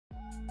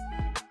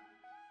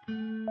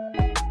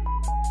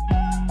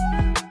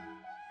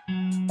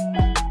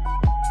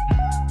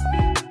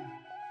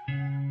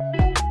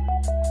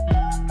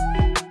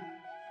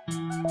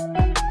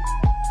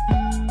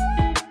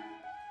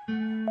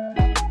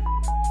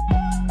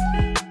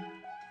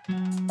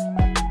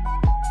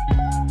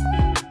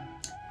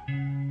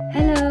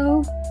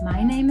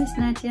is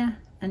Nadia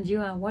and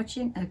you are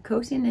watching a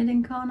cozy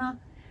knitting corner.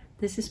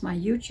 This is my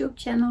YouTube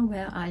channel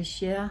where I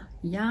share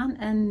yarn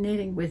and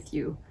knitting with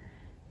you.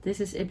 This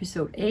is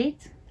episode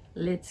 8.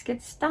 Let's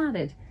get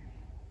started.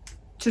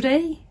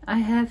 Today I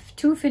have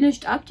 2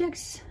 finished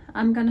objects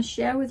I'm gonna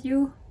share with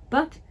you,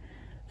 but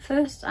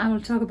first I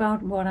will talk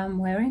about what I'm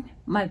wearing,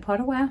 my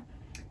PODDERWEAR.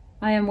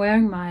 I am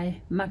wearing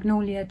my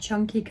Magnolia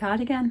chunky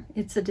cardigan.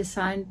 It's a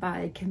design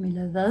by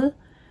Camilla Vad,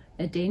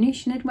 a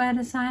Danish knitwear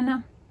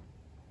designer.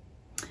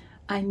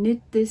 I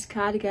knit this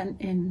cardigan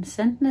in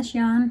Sandnes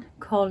yarn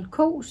called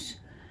Kos,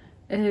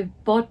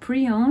 bought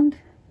pre-owned.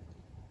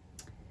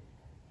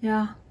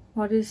 Yeah,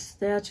 what is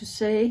there to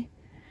say?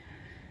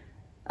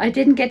 I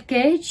didn't get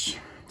gauge,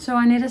 so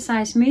I knit a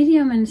size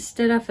medium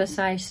instead of a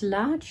size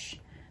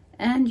large.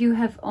 And you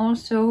have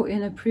also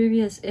in a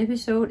previous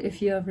episode, if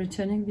you're a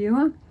returning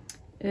viewer,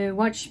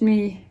 watched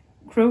me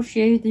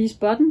crochet these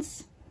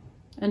buttons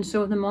and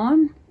sew them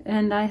on,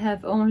 and I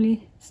have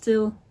only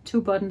still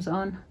 2 buttons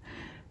on.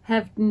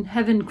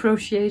 Haven't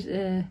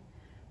crocheted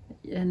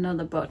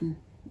another button,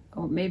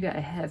 or maybe I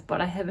have,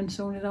 but I haven't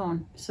sewn it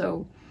on.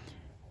 So,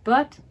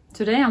 but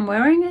today I'm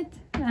wearing it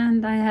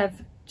and I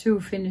have 2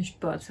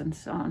 finished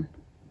buttons on,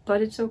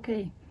 but it's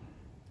okay.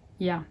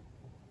 Yeah,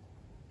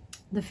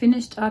 the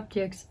finished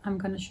objects I'm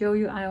gonna show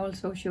you, I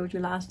also showed you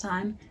last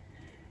time,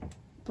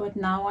 but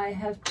now I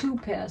have 2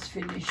 pairs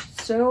finished,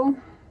 so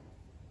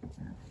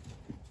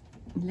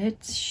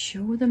let's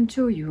show them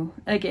to you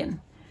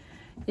again.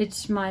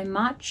 It's my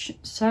March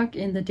sock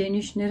in the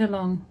Danish knit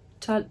along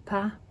 12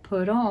 par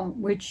på et år,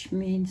 which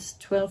means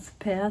 12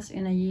 pairs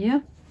in a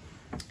year.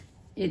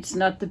 It's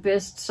not the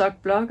best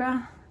sock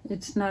blogger.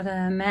 It's not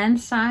a man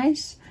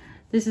size.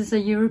 This is a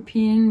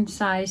European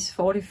size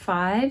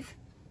 45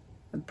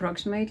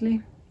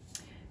 approximately.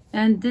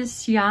 And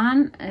this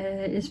yarn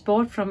is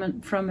bought from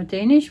a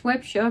Danish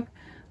web shop,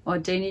 or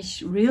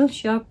Danish real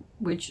shop,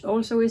 which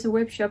also is a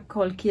web shop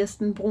called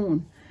Kirsten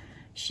Brun.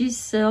 She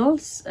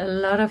sells a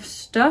lot of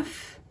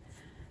stuff,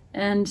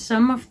 and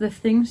some of the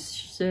things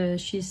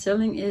she's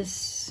selling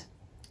is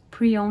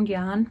pre-owned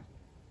yarn.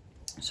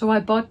 So I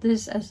bought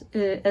this as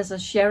a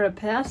Shair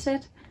repair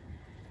set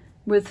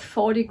with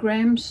 40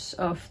 grams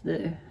of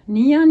the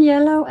neon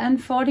yellow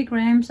and 40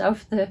 grams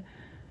of the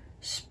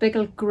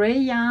speckled gray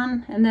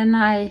yarn, and then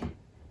I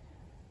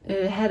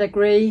had a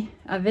gray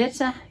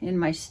avetta in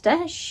my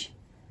stash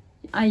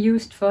I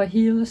used for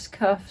heels,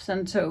 cuffs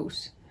and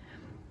toes.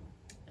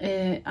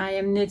 I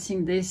am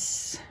knitting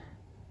this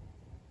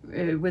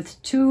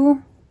with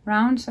 2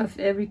 rounds of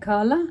every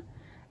color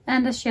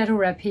and a shadow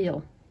wrap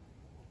heel.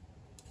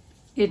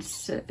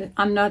 It's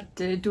I'm not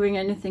doing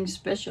anything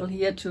special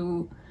here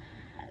to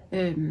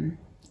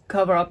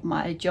cover up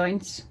my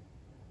joints.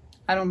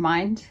 I don't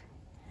mind.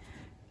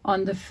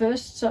 On the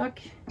first sock,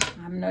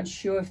 I'm not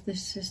sure if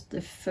this is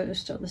the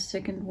first or the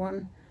second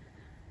one,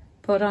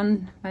 but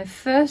on my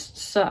first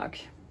sock,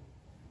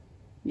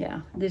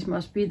 yeah, this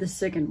must be the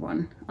second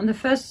one. On the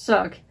first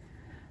sock,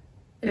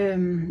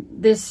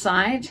 this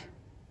side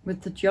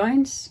with the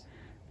joints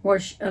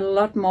was a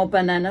lot more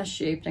banana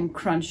shaped and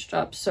crunched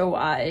up, so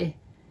I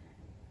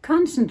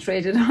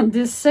concentrated on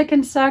this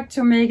second sock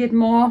to make it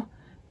more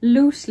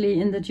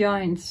loosely in the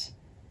joints,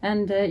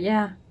 and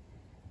yeah,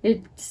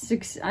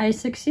 I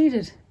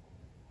succeeded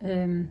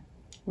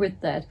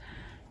with that.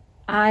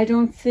 I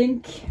don't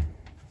think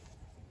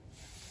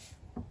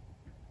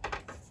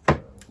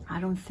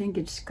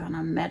it's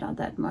gonna matter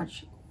that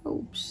much.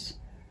 Oops,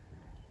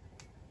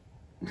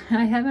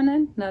 I have an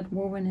end not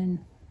woven in.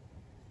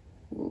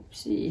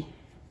 Oopsie.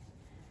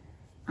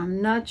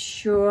 I'm not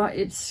sure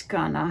it's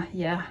gonna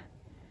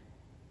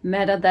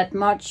matter that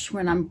much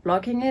when I'm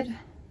blocking it.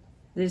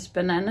 This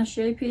banana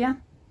shape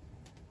here,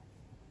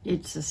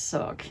 it's a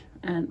sock,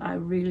 and I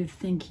really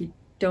think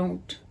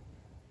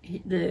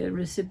the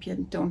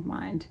recipient don't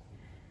mind.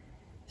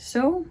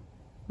 So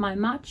my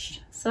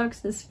March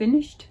socks is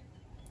finished,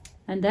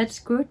 and that's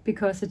good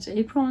because it's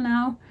April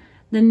now.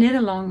 The knit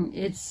along,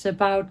 it's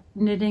about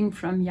knitting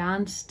from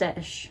yarn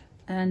stash,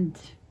 and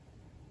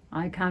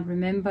I can't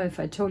remember if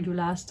I told you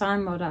last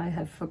time, or I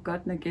have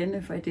forgotten again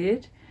if I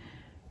did,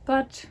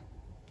 but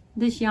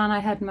this yarn I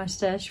had in my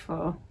stash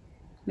for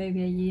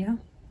maybe a year,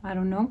 I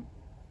don't know,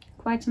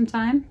 quite some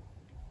time,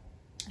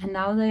 and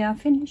now they are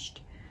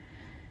finished.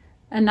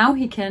 And now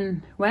he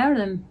can wear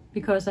them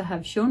because I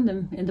have shown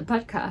them in the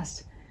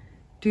podcast.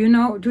 Do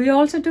you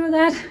also do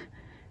that?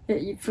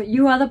 For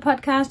you other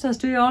podcasters,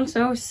 do you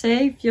also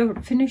save your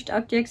finished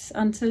objects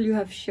until you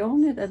have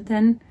shown it and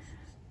then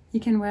you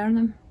can wear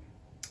them?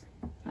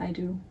 I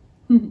do.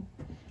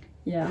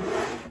 Yeah.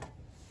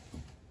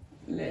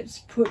 Let's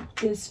put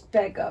this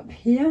back up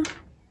here.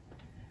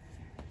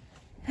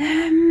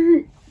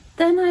 Then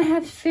I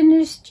have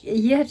finished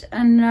yet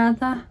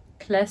another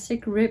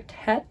classic ribbed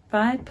hat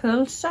by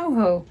Purl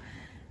Soho.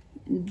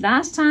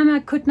 Last time I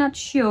could not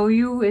show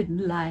you it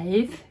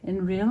live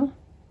in real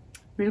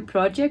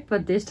project,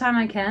 but this time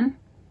I can.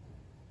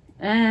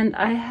 And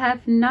I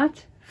have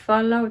not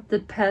followed the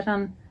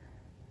pattern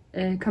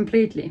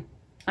completely.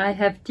 I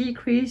have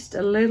decreased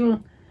a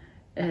little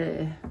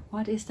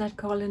what is that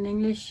called in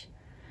English?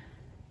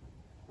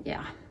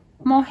 Yeah,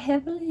 more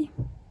heavily.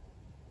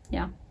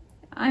 Yeah,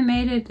 I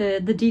made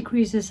it, the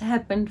decreases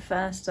happened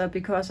faster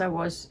because I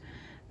was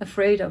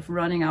afraid of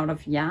running out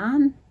of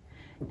yarn.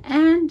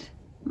 And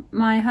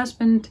my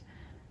husband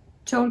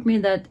told me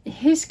that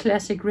his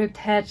classic ribbed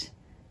hat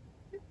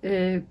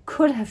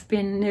could have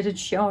been knitted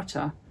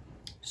shorter.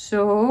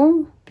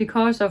 So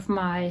because of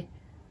my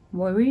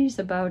worries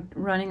about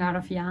running out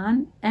of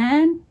yarn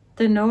and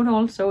the note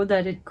also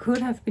that it could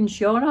have been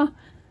shorter,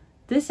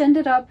 this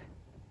ended up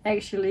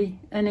actually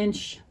an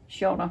inch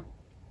shorter,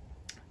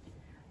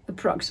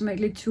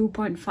 approximately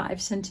 2.5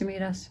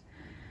 centimeters.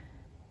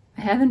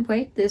 I haven't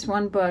weighed this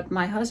one, but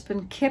my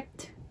husband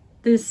kept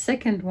this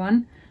second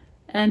one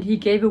and he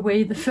gave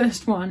away the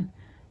first one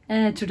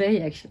today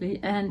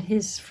actually, and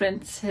his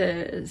friend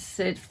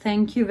said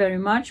thank you very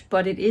much,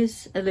 but it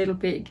is a little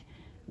big,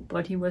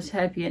 but he was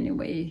happy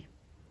anyway.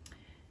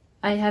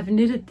 I have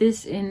knitted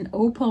this in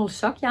opal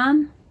sock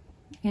yarn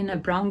in a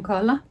brown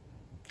color.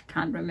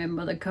 Can't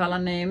remember the color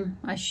name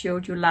I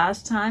showed you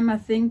last time, I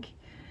think.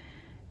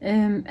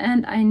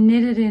 And I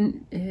knitted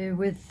in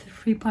with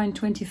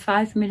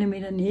 3.25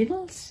 millimeter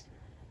needles,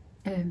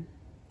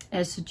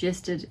 as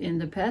suggested in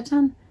the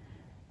pattern,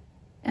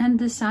 and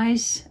the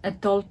size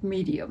adult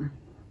medium.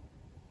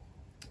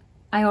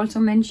 I also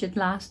mentioned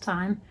last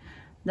time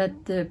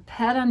that the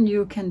pattern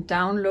you can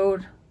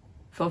download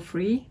for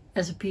free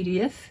as a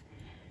PDF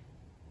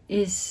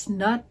is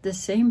not the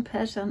same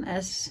pattern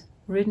as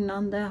written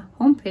on their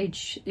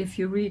homepage if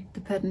you read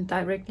the pattern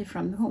directly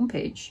from the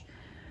homepage.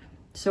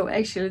 So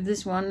actually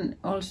this one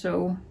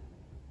also,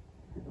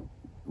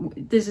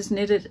 this is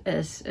knitted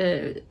as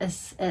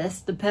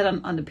the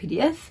pattern on the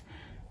PDF,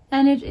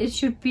 and it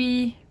should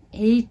be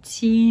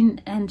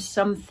 18 and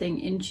something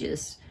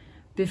inches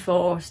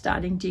before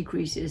starting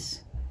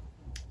decreases.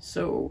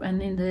 So, and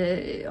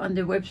on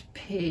the web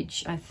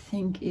page I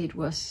think it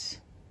was,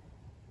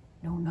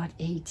 no, not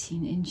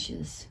 18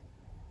 inches,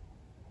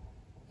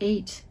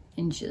 8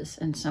 inches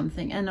and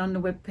something, and on the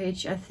web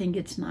page I think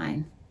it's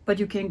 9, but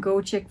you can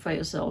go check for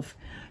yourself.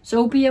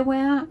 So be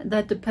aware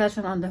that the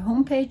pattern on the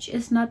homepage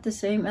is not the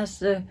same as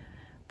the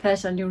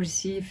pattern you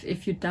receive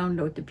if you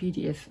download the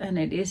PDF, and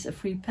it is a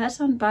free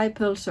pattern by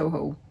Purl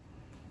Soho.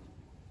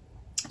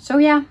 So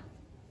yeah,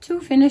 2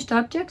 finished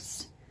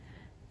objects,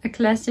 a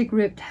classic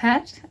ribbed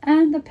hat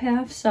and a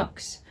pair of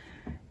socks.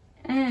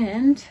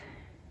 And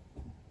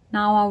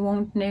now I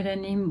won't knit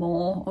any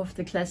more of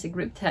the classic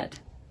ribbed hat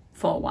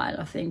for a while,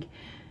 I think,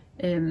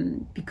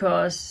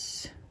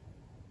 because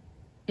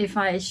if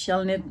I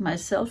shall knit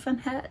myself a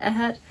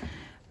hat,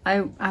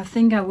 I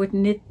think I would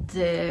knit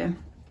the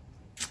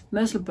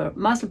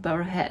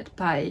Musselburgh hat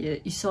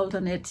by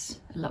Isolde Knits,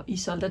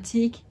 Isolde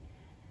Teak.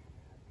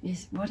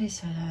 What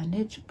is a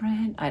knit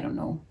brand? I don't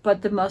know,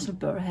 but the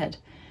Musselburgh hat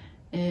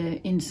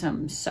in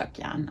some sock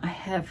yarn. I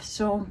have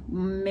so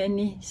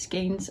many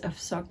skeins of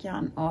sock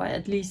yarn, or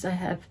at least I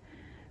have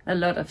a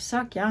lot of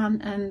sock yarn,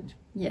 and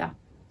yeah,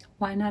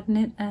 why not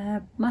knit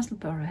a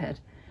Musselburgh hat?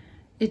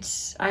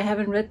 I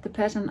haven't read the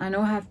pattern. I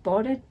know I have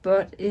bought it,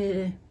 but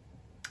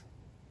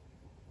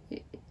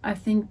I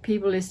think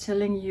people is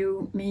telling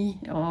me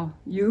or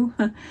you,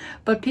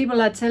 but people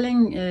are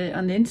telling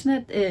on the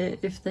internet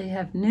if they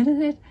have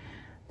knitted it,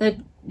 that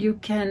you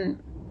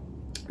can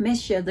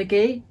measure the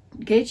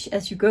gauge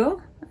as you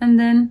go, and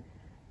then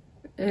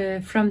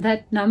from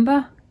that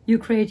number you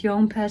create your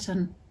own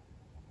pattern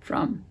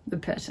from the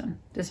pattern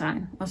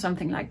design or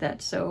something like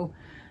that. So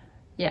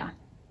yeah,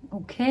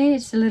 okay,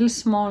 it's a little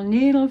small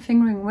needle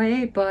fingering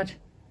way, but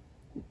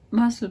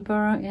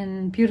Musselburgh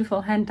in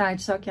beautiful hand-dyed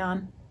sock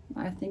yarn.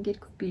 I think it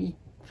could be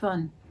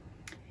fun.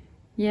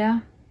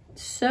 Yeah,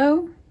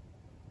 so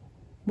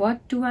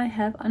what do I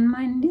have on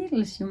my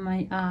needles, you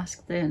may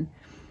ask then?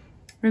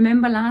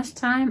 Remember last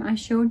time I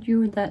showed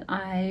you that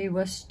I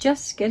was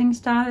just getting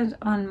started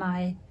on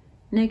my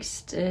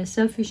next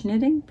selfish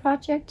knitting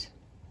project,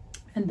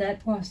 and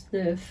that was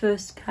the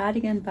First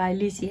Cardigan by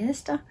Lizzie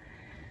Hester.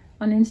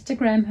 On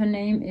Instagram her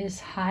name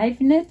is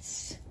Hive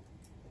Knits.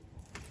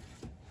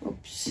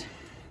 Oops.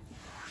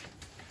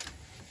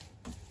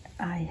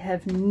 I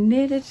have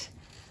knitted,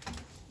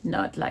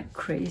 not like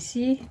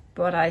crazy,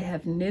 but I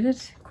have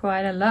knitted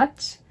quite a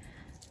lot,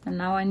 and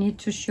now I need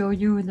to show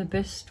you the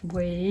best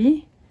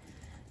way,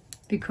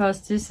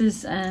 because this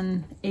is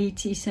an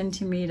 80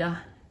 centimeter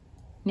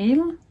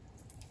needle,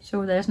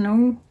 so there's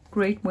no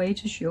great way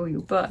to show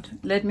you, but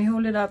let me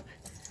hold it up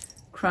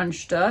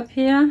crunched up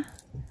here,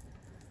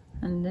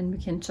 and then we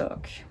can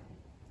talk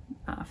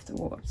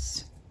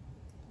afterwards.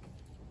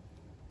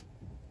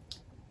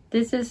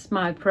 This is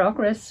my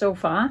progress so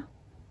far.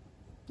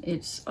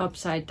 It's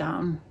upside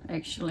down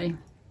actually,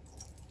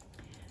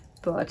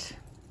 but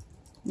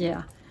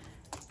yeah,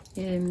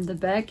 in the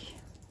back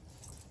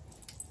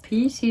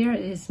piece here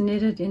is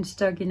knitted in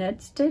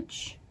stockinette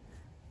stitch,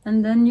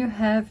 and then you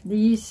have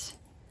these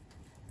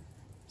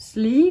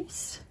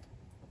sleeves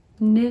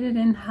knitted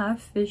in half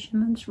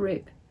fisherman's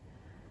rib,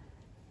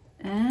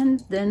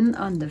 and then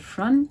on the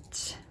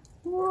front,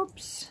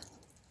 whoops,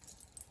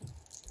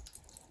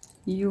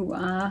 you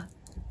are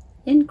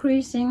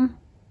increasing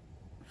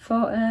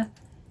for a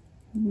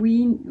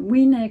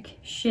V-neck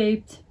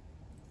shaped,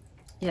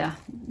 yeah,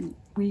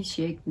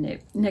 V-shaped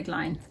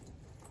neckline.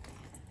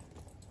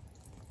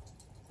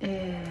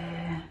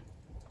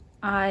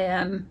 I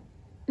am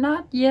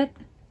not yet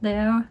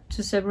there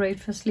to separate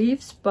for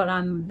sleeves, but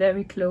I'm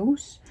very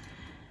close.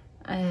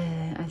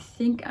 I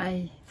think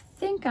I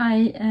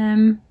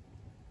am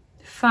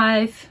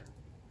 5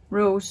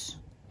 rows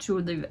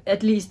to the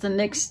at least the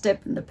next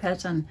step in the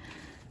pattern.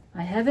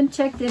 I haven't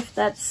checked if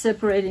that's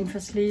separating for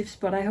sleeves,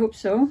 but I hope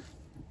so.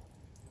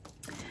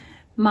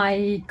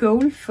 My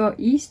goal for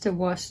Easter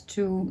was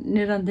to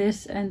knit on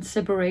this and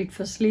separate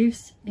for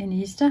sleeves in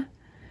Easter.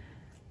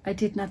 I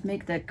did not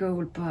make that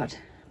goal, but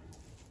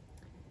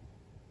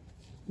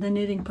the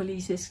knitting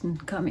police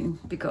isn't coming,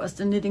 because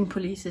the knitting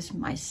police is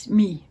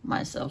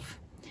myself.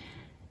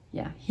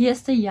 Yeah,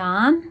 here's the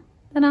yarn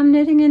that I'm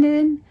knitting it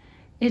in.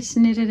 It's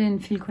knitted in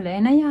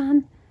Filcolana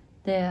yarn,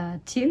 the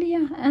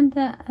Tilia and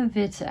the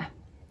Avetta.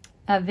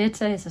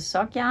 Avetta is a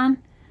sock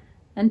yarn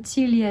and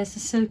Tilia is a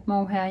silk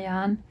mohair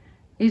yarn.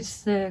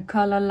 It's the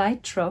color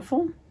light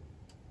truffle.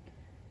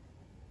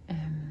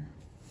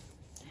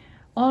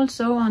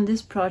 Also on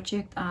this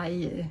project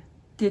I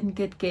didn't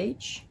get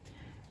gauge.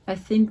 I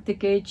think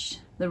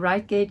the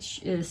right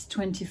gauge is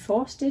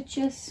 24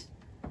 stitches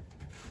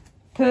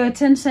per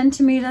 10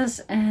 centimeters,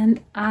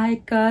 and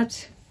I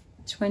got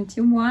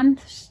 21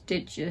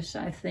 stitches,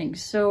 I think.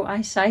 So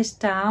I sized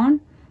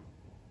down.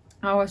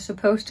 I was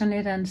supposed to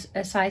knit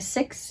a size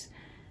 6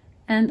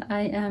 and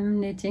I am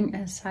knitting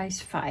a size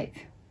 5.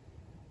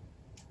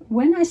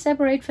 When I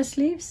separate for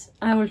sleeves,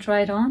 I will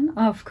try it on,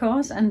 of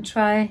course, and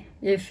try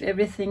if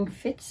everything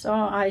fits,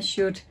 or I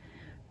should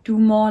do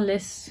more or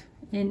less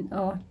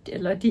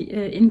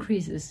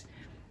increases.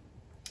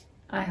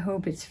 I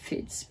hope it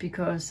fits,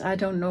 because I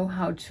don't know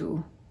how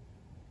to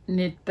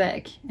knit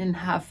back in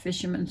half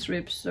fisherman's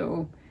ribs.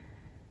 So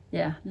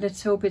yeah,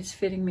 let's hope it's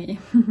fitting me.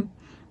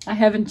 I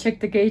haven't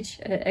checked the gauge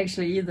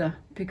actually either,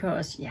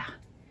 because yeah,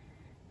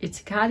 it's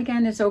a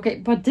cardigan, it's okay,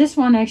 but this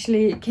one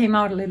actually came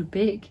out a little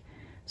big,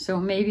 so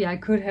maybe I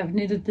could have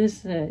knitted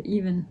this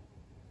even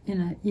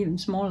in an even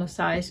smaller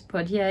size.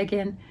 But yeah,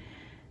 again,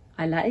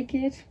 I like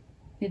it.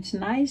 It's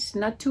nice,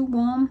 not too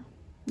warm.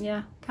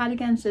 Yeah,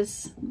 cardigans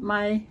is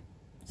my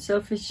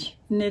selfish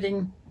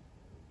knitting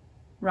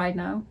right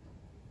now.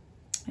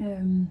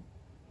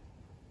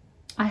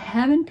 I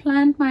haven't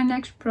planned my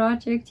next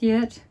project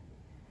yet,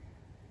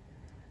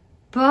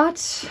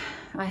 but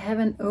I have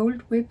an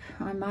old whip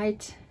I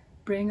might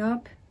bring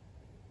up.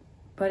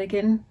 But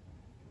again,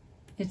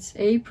 it's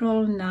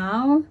April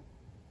now,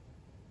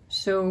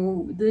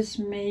 so this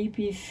may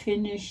be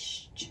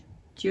finished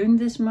during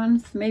this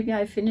month. Maybe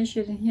I finish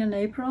it here in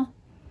April,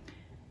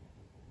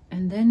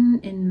 and then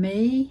in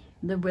May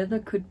the weather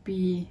could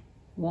be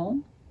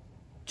warm,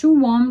 too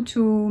warm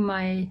to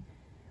my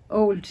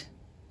old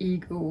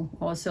ego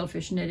or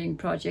selfish knitting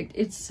project.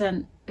 It's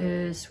a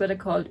sweater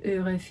called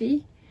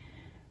Eurefi,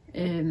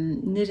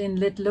 knit in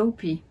Let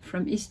Lopi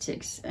from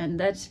Istex, and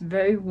that's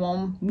very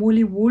warm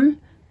woolly wool,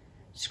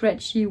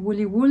 scratchy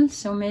woolly wool.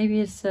 So maybe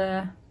it's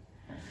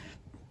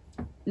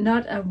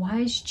not a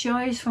wise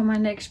choice for my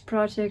next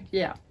project.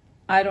 Yeah,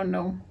 I don't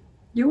know.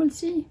 You will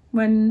see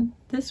when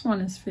this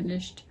one is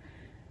finished.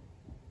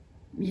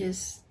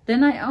 Yes,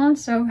 then I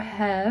also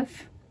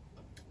have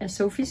a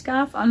Sophie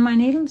scarf on my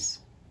needles.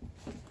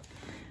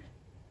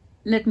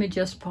 Let me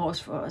just pause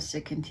for a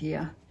second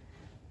here.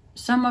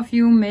 Some of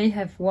you may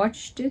have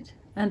watched it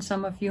and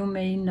some of you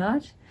may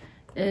not,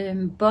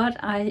 but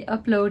I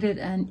uploaded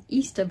an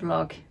Easter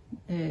vlog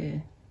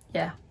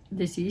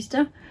this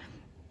Easter,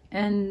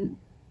 and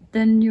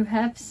then you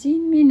have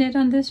seen me knit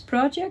on this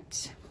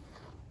project.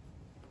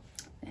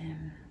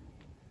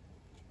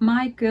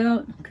 My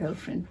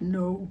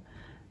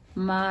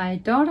my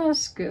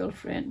daughter's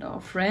girlfriend or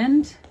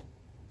friend,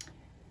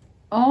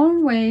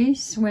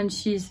 always when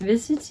she's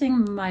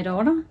visiting my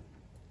daughter,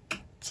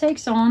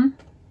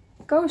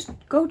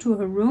 go to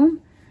her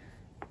room,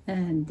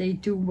 and they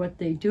do what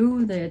they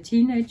do. They are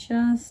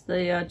teenagers.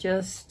 They are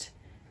just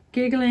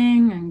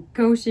giggling and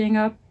cozying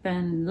up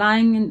and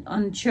lying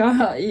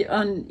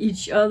on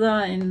each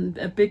other in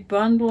a big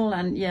bundle,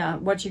 and yeah,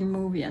 watching a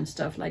movie and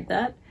stuff like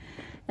that.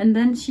 And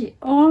then she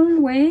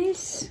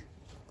always,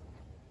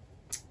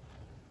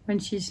 when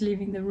she's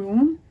leaving the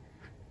room,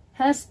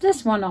 has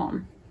this one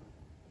on.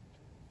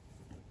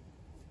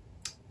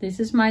 This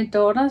is my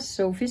daughter's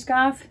Sophie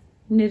scarf,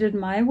 knitted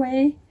my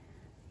way.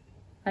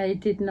 I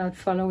did not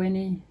follow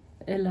any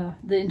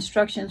the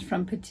instructions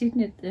from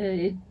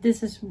PetiteKnit.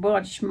 This is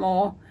much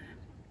more.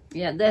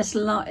 Yeah, there's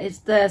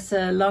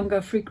a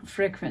longer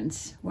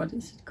frequency. What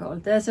is it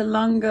called? There's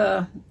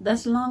longer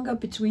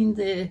between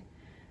the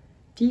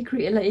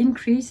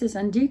increases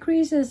and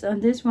decreases on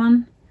this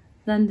one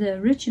than the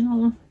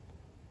original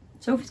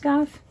Sophie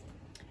scarf.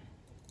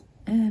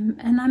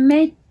 And I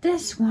made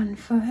this one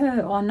for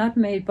her, or not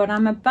made, but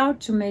I'm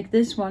about to make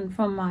this one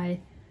for my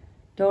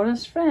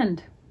daughter's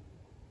friend,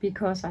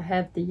 because I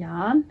have the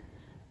yarn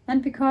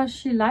and because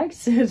she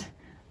likes it.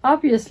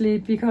 obviously,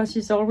 because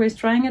she's always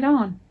trying it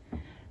on.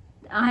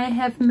 I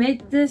have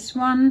made this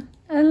one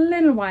a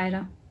little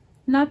wider,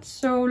 not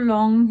so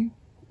long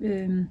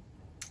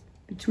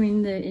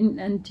between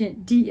the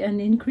D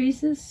and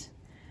increases.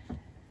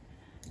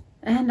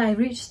 And I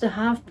reached the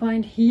half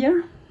point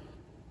here.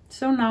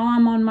 So now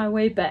I'm on my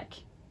way back.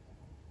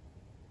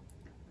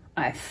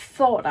 I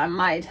thought I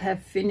might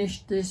have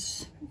finished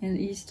this in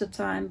Easter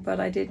time, but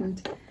I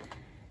didn't.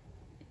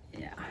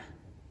 Yeah,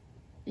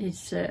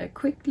 it's a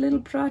quick little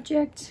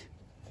project,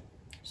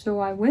 so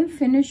I will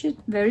finish it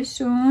very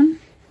soon.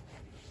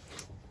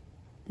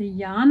 The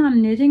yarn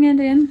I'm knitting it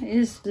in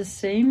is the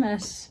same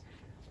as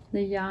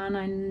the yarn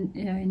I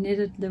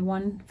knitted the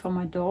one for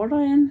my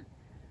daughter in.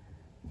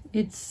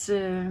 It's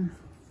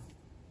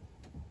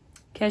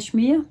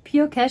cashmere,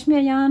 pure cashmere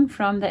yarn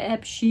from the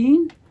app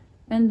Shein,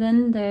 and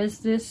then there's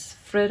this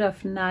thread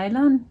of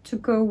nylon to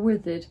go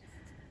with it.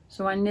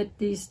 So I knit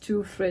these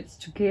two threads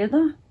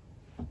together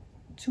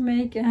to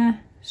make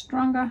a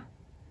stronger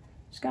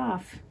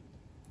scarf.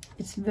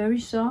 It's very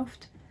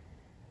soft,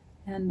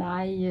 and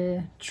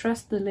I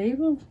trust the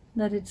label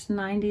that it's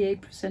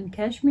 98%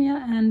 cashmere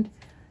and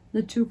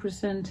the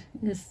 2%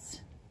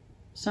 is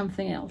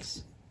something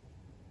else.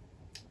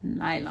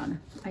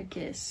 Nylon, I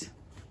guess.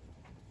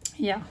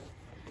 Yeah,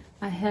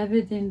 I have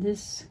it in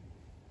this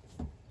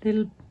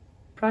little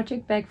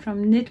project bag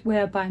from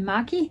Knitwear by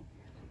Maki.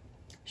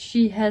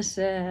 She has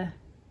a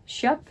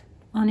shop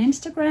on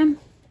Instagram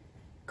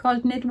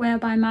called Knitwear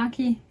by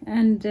Maki,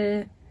 and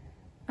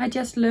I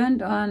just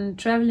learned on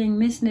Traveling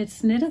Miss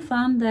Knit's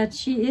Knitathon that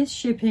she is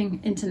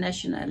shipping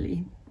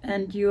internationally,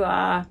 and you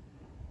are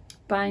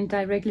buying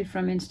directly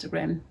from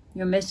Instagram.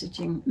 You're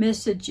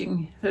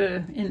messaging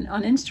her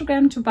on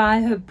Instagram to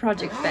buy her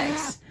project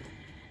bags.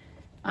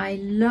 I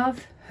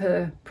love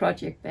her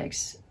project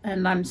bags,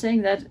 and I'm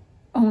saying that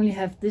only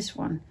have this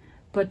one,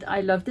 but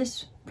I love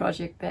this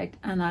project bag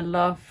and I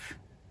love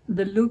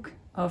the look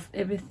of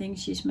everything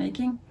she's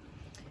making.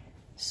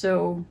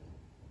 So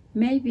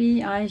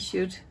maybe I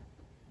should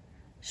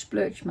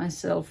splurge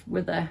myself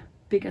with a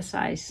bigger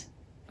size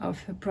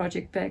of her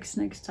project bags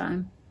next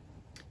time.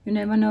 You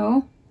never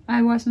know.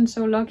 I wasn't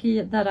so lucky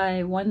that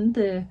I won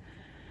the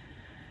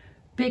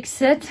big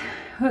set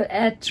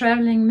at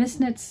Traveling Miss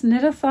Knit's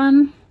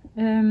Knitathon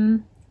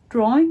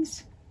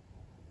drawings,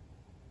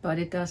 but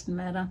it doesn't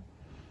matter.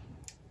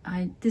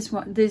 This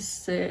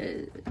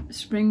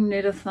spring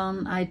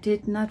knitathon I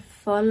did not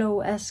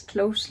follow as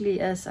closely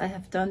as I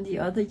have done the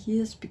other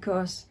years,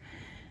 because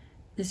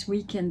this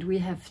weekend we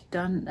have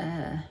done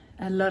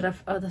a lot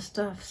of other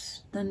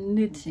stuffs than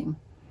knitting.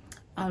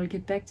 I'll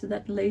get back to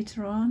that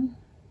later on.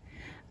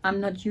 I'm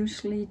not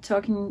usually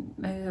talking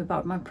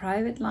about my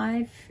private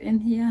life in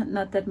here,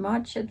 not that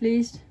much at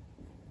least.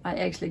 I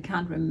actually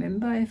can't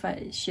remember if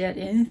I shared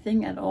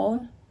anything at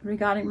all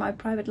regarding my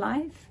private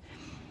life.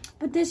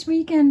 But this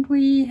weekend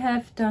we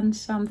have done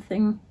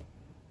something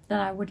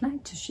that I would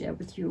like to share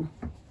with you.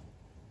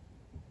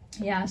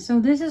 Yeah,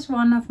 so this is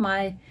one of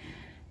my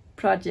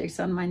projects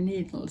on my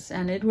needles,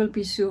 and it will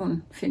be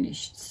soon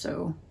finished.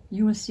 So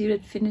you will see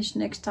it finished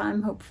next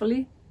time,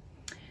 hopefully.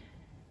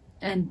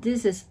 And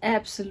this is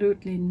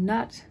absolutely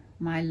not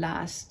my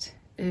last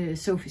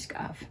Sophie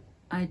scarf.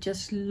 I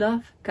just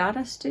love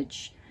garter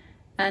stitch,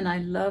 and I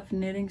love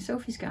knitting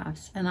Sophie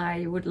scarves, and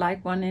I would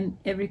like one in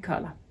every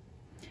color.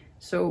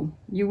 So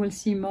you will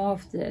see more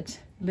of that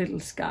little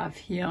scarf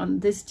here on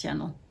this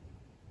channel.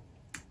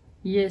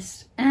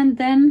 Yes, and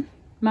then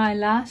my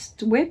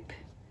last whip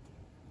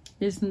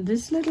is in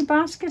this little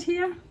basket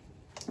here.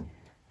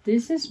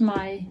 This is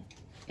my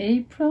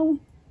April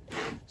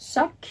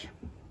sock.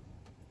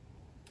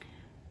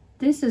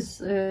 This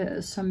is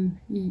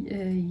some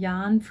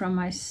yarn from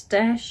my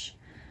stash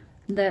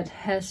that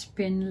has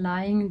been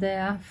lying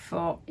there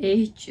for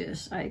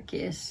ages, I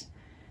guess.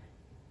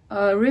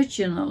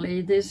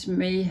 Originally, this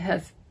may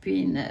have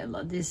been,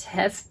 this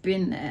have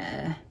been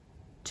a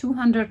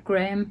 200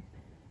 gram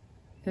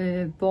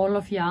ball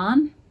of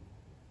yarn.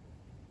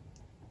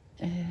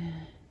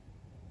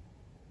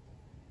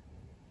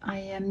 I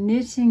am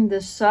knitting the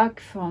sock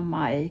for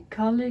my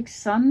colleague's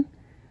son,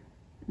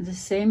 the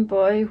same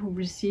boy who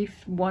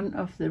received one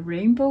of the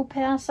rainbow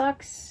pair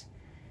socks.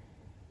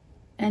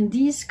 And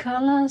these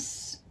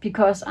colors,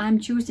 because I'm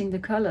choosing the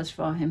colors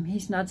for him,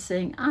 he's not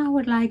saying, I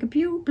would like a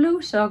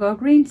blue sock or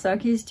green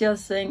sock. He's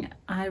just saying,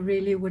 I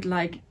really would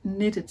like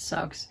knitted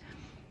socks.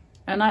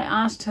 And I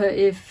asked her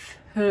if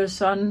her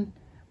son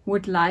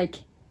would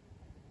like,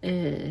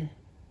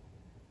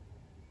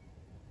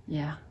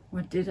 yeah,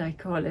 what did I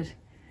call it?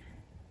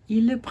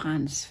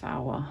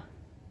 Ildebrandsfarver.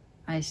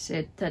 I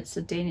said that's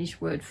a Danish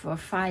word for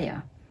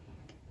fire.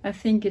 I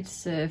think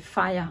it's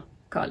fire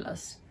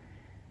colors.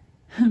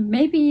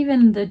 Maybe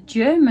even the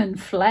German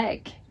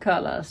flag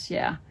colors,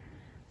 yeah.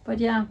 But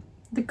yeah,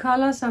 the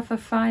colors of a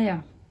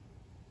fire.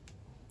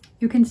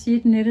 You can see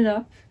it knitted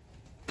up.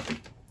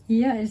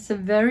 Here it's a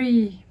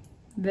very,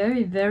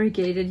 very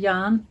variegated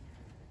yarn.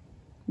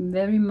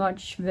 Very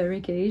much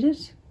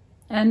variegated.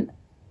 And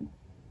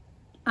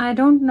I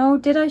don't know,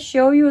 did I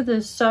show you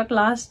the sock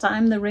last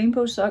time, the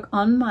rainbow sock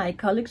on my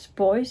colleague's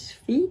boy's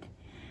feet?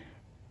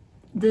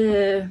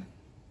 Yeah,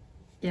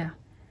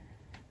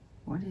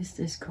 what is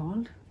this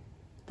called?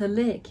 The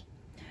leg.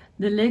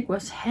 The leg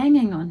was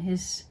hanging on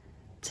his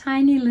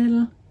tiny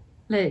little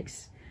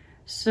legs.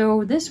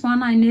 So this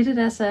one I knitted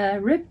as a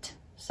ribbed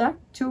sock,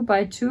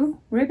 2x2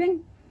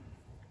 ribbing.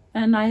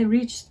 And I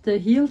reached the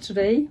heel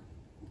today.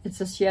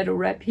 It's a shadow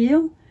wrap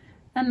heel.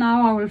 And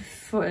now I will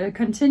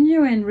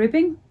continue in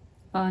ribbing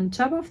on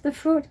top of the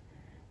foot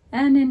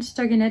and in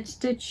stockinette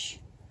stitch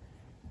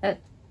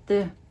at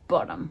the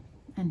bottom.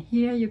 And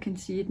here you can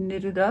see it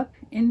knitted up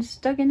in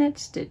stockinette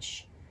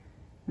stitch.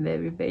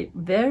 Very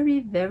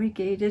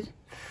variegated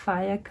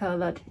fire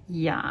colored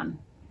yarn.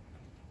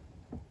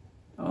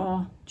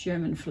 Or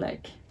German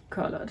flag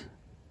colored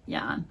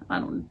yarn. I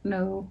don't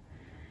know.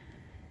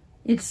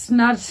 It's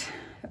not,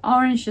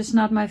 orange is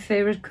not my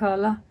favorite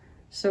color.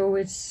 So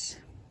it's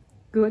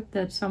good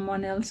that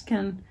someone else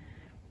can,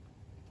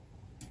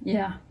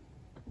 yeah,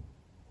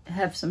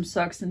 have some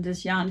socks in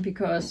this yarn,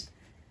 because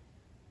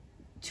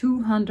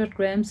 200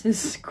 grams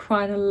is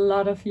quite a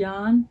lot of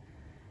yarn.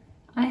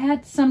 I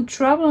had some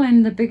trouble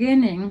in the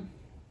beginning.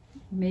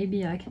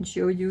 Maybe I can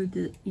show you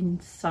the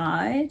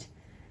inside,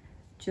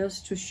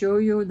 just to show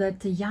you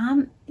that the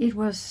yarn, it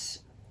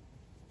was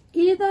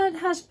either it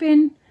has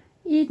been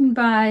eaten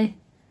by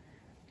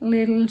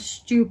little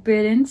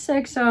stupid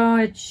insects,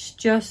 or it's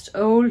just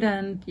old,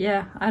 and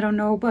yeah, I don't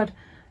know. But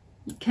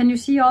can you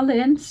see all the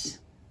ends?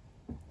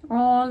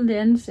 All the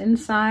ends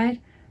inside.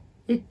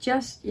 It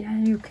just, yeah,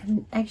 you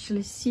can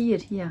actually see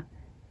it here.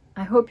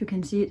 I hope you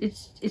can see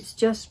it. It's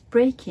just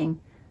breaking.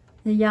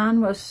 The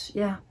yarn was,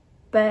 yeah,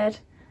 bad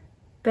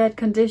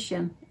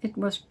condition. It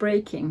was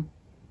breaking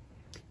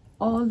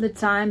all the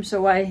time,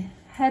 so I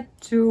had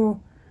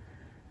to,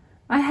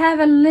 I have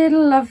a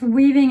little of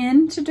weaving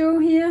in to do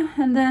here,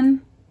 and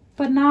then,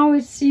 but now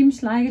it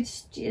seems like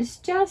it's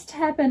just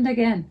happened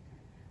again.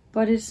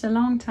 But it's a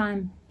long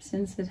time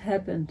since it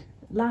happened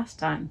last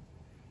time.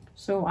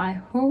 So I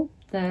hope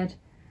that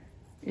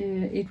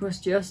it was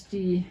just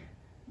the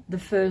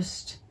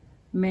first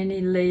many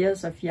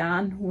layers of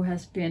yarn who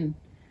has been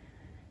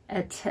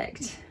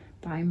attacked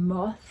by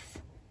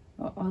moth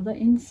or other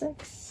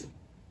insects.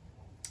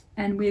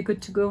 And we're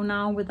good to go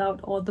now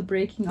without all the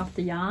breaking of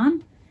the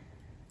yarn.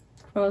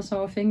 Cross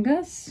our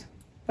fingers.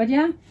 But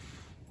yeah,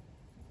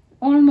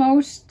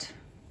 almost,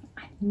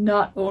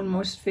 not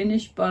almost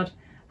finished, but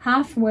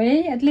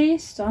halfway at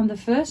least on the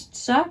first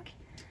sock.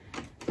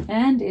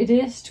 And it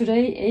is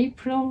today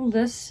April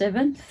the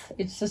 7th.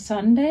 It's a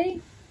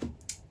Sunday.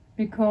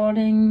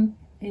 Recording,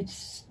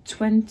 it's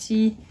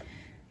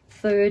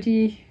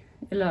 20:30.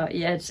 Yeah,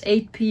 it's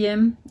 8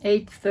 p.m.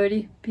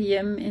 8:30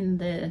 p.m. in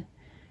the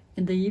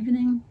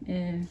evening.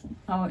 In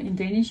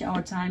Danish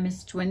our time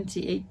is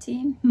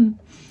 20:18.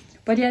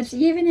 But yeah, it's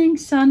evening,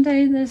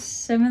 Sunday the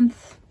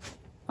 7th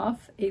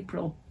of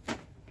April.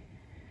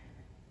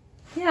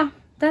 Yeah,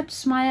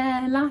 that's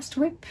my last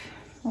whip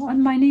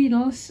on my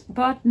needles.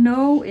 But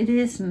no, it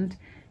isn't.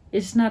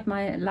 It's not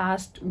my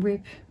last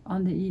whip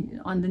on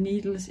the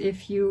needles,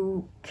 if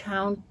you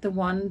count the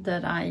one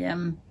that I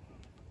am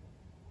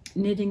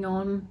knitting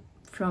on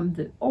from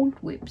the old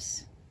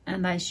whips.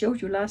 And I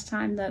showed you last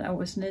time that I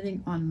was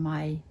knitting on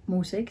my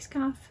Mosaik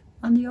scarf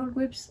on the old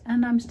whips,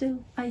 and I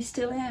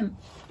still am.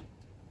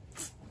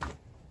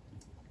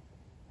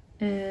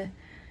 I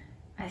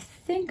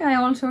think I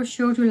also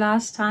showed you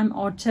last time,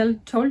 or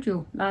told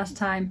you last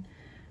time,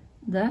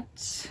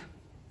 that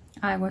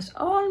I was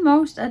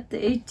almost at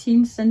the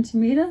 18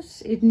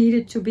 centimeters it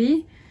needed to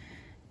be.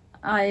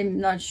 I'm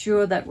not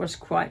sure that was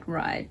quite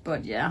right,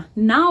 but yeah,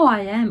 now I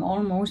am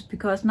almost,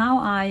 because now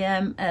I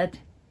am at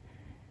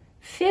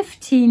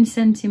 15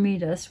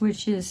 centimeters,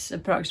 which is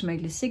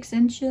approximately 6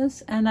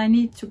 inches, and I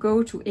need to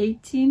go to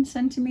 18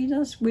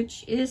 centimeters,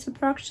 which is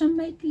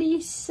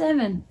approximately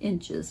 7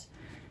 inches.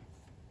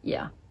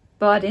 Yeah,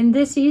 but in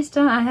this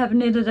Easter I have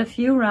knitted a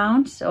few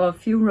rounds, or a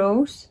few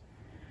rows.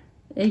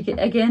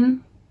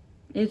 Again,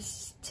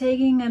 it's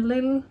taking a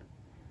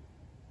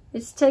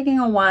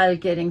while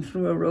getting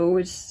through a row.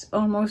 It's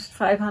almost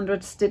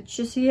 500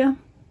 stitches here.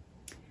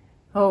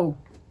 Oh,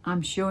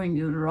 I'm showing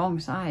you the wrong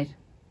side.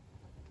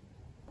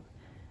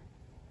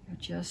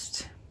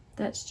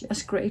 That's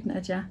just great,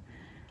 Nadja.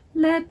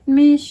 Let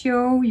me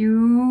show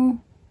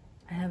you.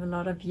 I have a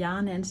lot of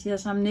yarn ends here,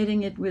 so I'm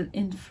knitting it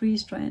in 3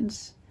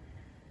 strands.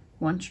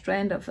 1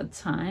 strand of a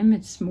time.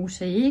 It's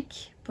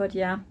Mosaik, but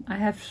yeah, I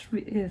have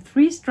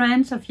 3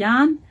 strands of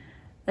yarn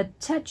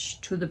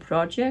attached to the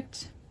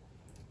project.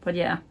 But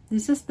yeah,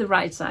 this is the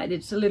right side.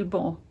 It's a little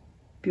more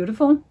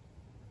beautiful.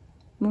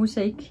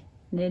 Mosaik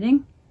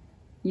knitting.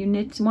 You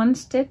knit 1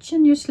 stitch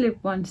and you slip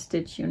 1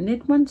 stitch. You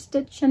knit 1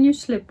 stitch and you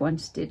slip 1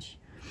 stitch.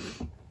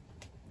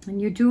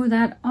 And you do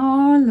that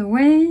all the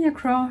way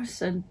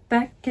across and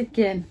back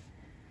again.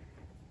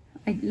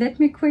 Let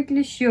me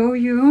quickly show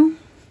you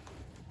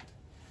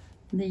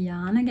the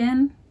yarn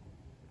again.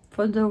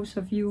 For those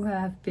of you who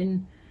have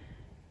been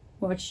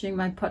watching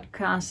my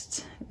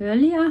podcast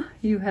earlier,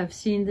 you have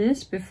seen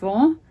this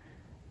before.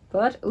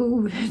 but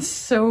ooh, it's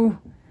so,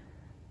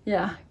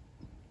 yeah,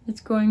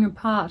 it's going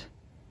apart.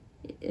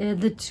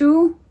 The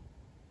two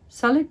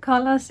solid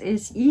colors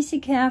is Easy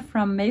Care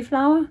from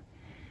Mayflower,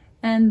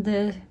 and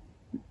the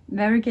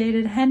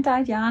variegated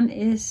hand-dyed yarn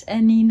is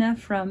Anina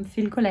from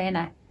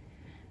Filcolana.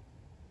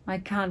 I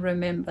can't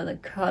remember the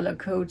color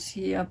codes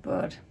here,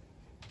 but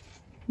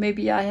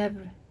maybe I have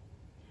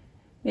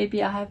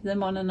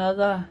them on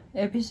another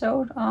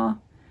episode, or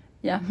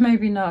yeah,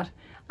 maybe not.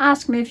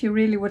 Ask me if you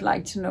really would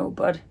like to know,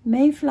 but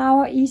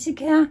Mayflower, Easy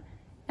Care,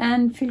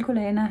 and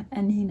Filcolana,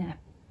 Anina.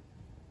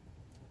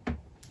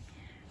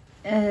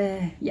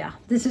 Yeah,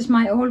 this is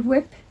my old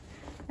whip,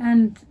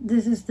 and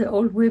this is the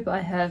old whip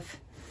I have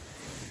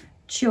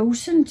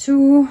chosen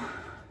to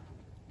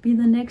be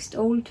the next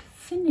old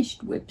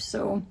finished whip,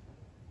 so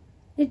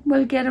it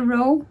will get a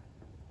row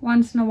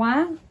once in a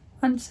while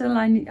until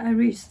I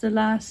reach the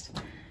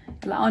last,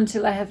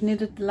 until I have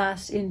knitted the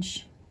last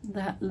inch,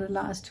 the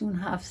last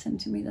 2.5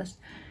 centimeters.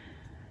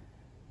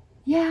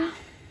 Yeah,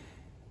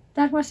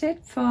 that was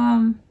it for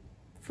on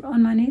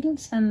my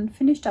needles and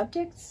finished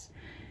objects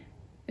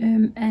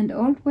and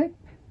old whip.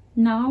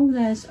 Now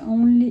there's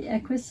only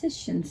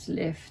acquisitions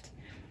left.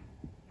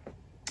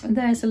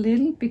 There's a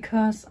little,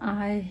 because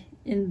I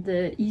in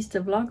the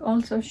Easter vlog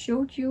also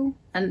showed you,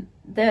 and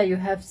there you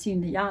have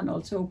seen the yarn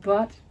also,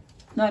 but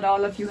not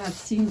all of you have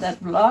seen that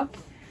vlog,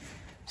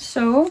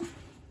 so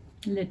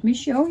let me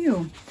show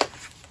you.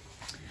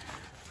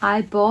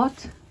 I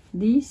bought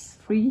these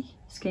 3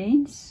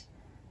 skeins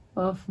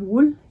of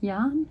wool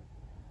yarn.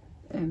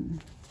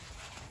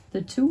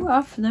 The 2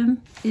 of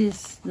them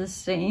is the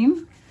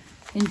same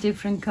in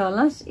different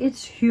colors.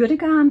 It's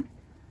Hyrdegarn,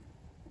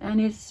 and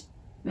it's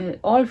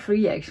all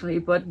 3 actually,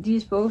 but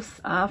these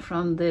both are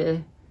from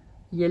the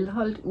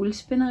Hjelholts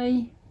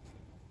uldspinderi.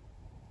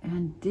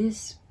 And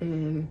this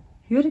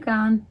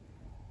Hyrdegarn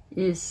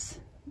is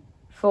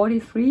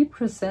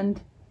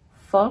 43%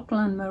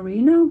 Falkland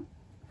Merino,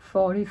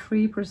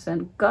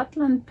 43%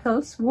 Gotland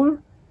Pels wool,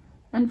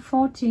 and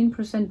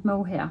 14%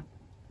 mohair.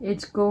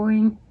 It's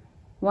going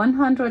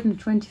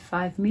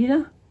 125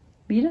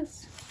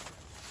 meters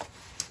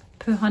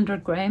per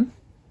 100 gram.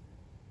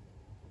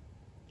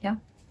 Yeah.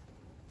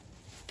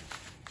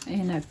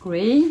 In a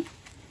gray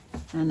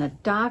and a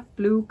dark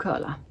blue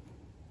color.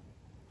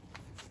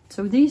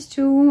 So these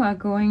 2 are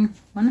going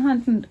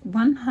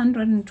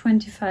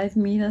 125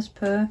 meters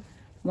per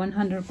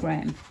 100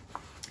 gram.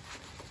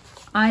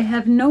 I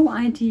have no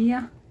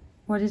idea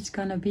what it's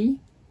gonna be.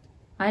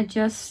 I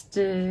just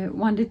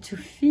wanted to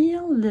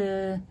feel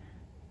the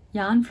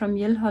yarn from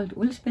Hjelholts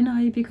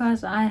uldspinderi,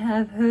 because I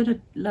have heard a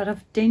lot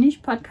of Danish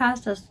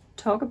podcasters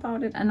talk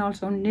about it, and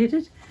also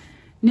knitted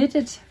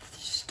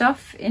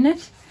stuff in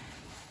it.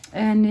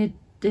 And it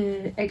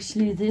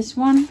actually, this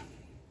one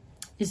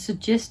is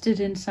suggested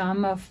in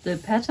some of the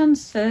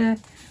patterns I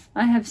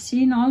have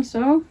seen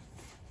also.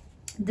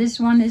 This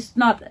one is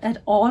not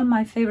at all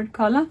my favorite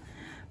color,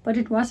 but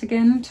it was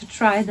again to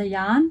try the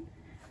yarn.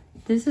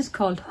 This is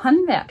called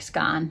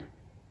Håndværksgarn,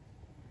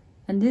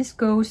 and this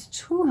goes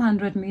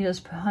 200 meters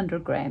per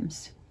 100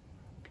 grams.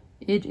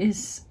 It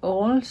is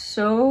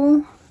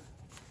also,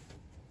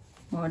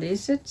 what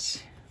is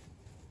it?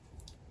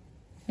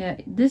 Yeah,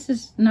 this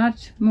is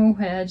not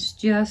mohair, it's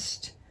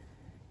just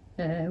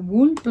a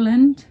wool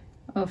blend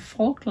of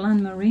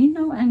Falkland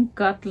Merino and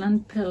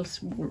Gotland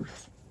Pels wool.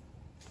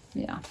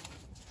 Yeah,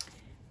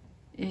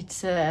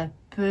 it's a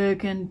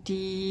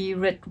burgundy,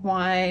 red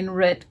wine,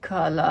 red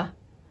color.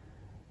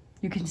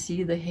 You can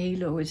see the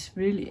halo is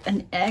really,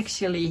 and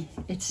actually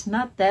it's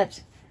not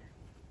that,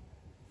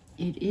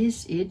 it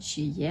is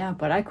itchy, yeah,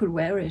 but I could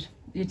wear it.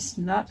 It's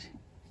not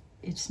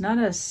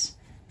as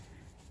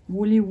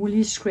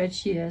woolly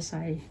scratchy as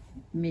I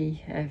may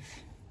have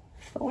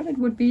thought it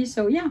would be.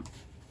 So yeah,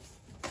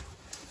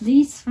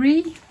 these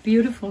 3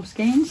 beautiful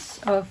skeins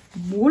of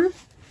wool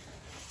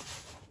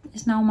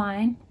is now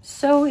mine.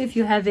 So if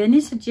you have any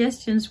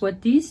suggestions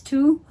what these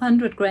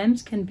 200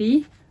 grams can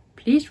be,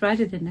 please write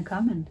it in the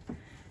comment.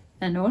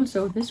 And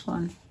also this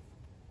one,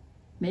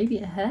 maybe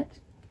a hat,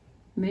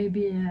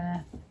 maybe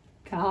a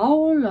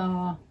cowl,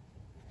 or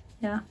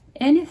yeah,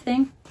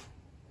 anything,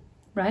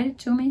 write it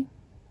to me.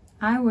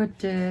 I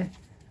would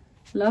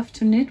love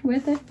to knit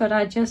with it, but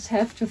I just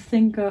have to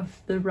think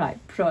of the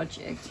right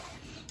project.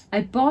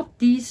 I bought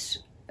these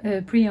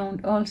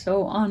pre-owned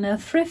also on a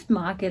thrift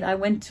market I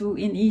went to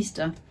in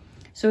Easter.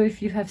 So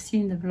if you have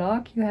seen the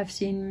vlog, you have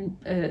seen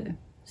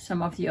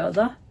some of the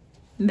other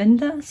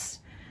vendors'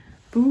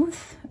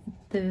 booth,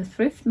 the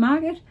thrift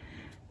market.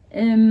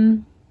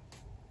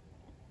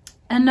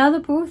 Another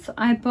booth,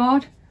 I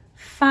bought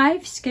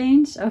 5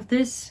 skeins of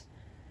this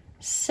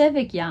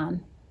Mosaik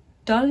yarn,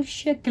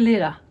 Dolce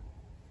Glitter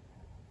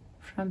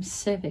from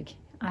Mosaik.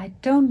 I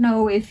don't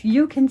know if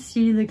you can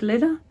see the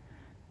glitter,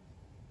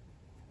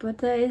 but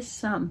there is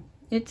some.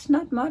 It's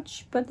not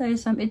much, but there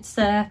is some. It's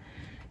a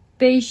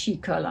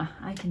beigey color.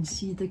 I can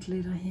see the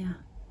glitter here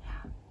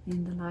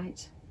in the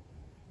light.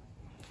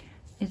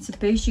 It's a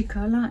beigey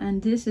color,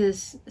 and this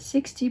is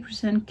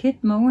 60%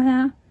 kit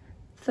mohair,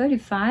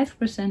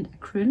 35%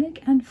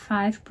 acrylic and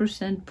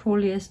 5%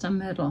 polyester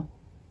metal.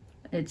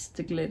 It's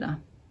the glitter.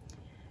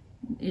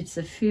 It's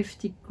a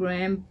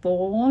 50-gram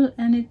ball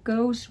and it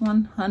goes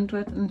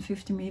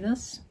 150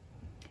 meters.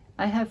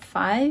 I have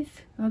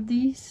 5 of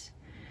these.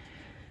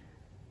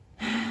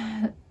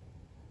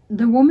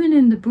 The woman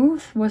in the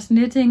booth was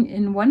knitting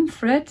in 1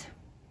 thread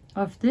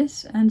of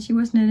this, and she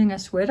was knitting a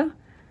sweater.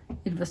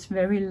 It was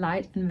very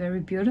light and very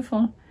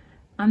beautiful.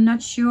 I'm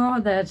not sure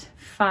that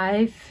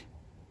 5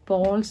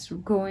 balls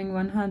going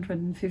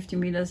 150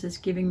 meters is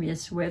giving me a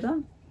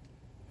sweater,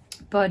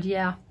 but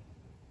yeah,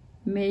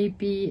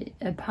 maybe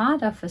a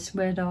part of a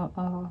sweater,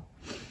 or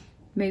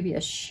maybe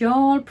a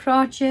shawl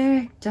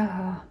project.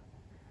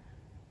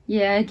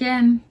 Yeah,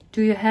 again,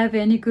 do you have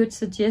any good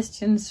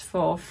suggestions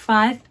for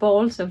 5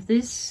 balls of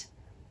this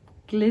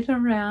glitter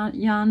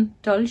yarn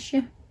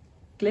Dolce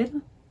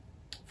glitter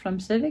from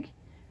Civic?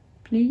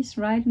 Please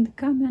write in the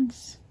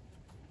comments.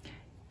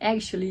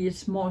 Actually,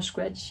 it's more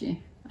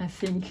scratchy, I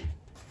think,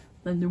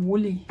 than the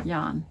woolly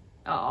yarn.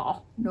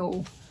 Oh,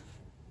 no.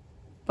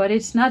 But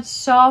it's not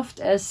soft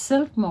as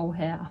silk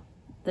mohair.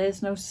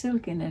 There's no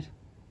silk in it.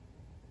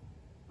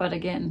 But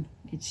again,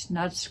 it's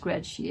not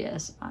scratchy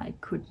as I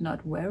could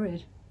not wear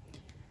it.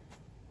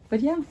 But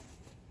yeah,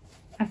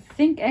 I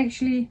think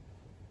actually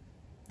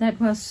that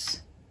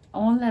was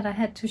all that I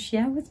had to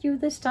share with you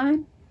this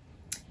time.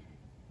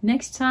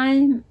 Next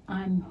time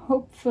I'm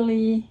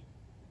hopefully,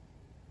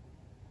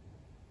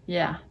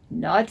 yeah,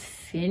 not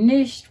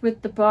finished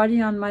with the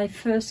body on my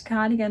first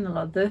cardigan,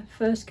 or the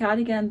first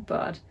cardigan,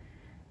 but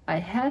I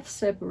have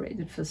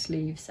separated for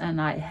sleeves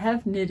and I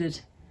have knitted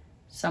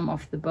some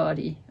of the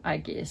body, I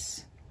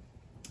guess.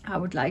 I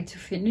would like to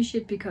finish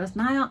it because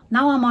now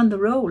I'm on the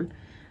roll.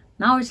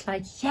 Now it's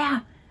like,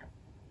 yeah,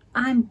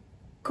 I'm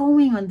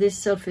going on this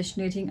selfish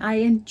knitting. I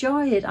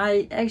enjoy it.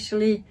 I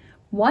actually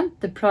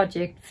want the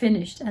project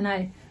finished, and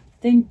I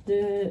think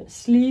the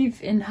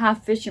sleeve in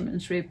half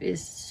fisherman's rib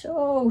is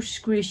so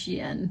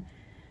squishy, and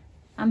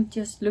I'm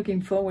just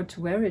looking forward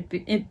to wear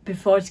it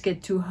before it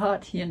gets too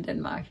hot here in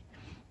Denmark.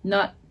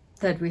 Not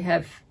that we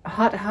have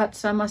hot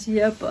summers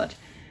here, but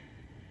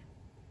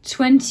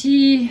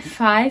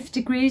 25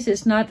 degrees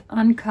is not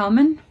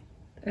uncommon.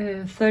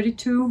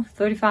 32,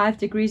 35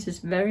 degrees is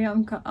very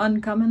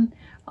uncommon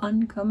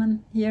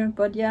here,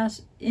 but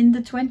yes, in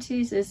the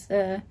 20s is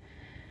a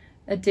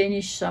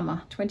Danish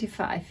summer.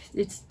 25,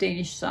 it's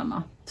Danish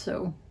summer.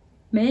 So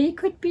May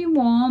could be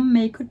warm,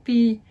 May could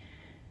be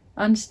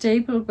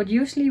unstable, but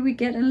usually we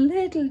get a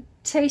little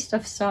taste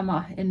of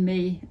summer in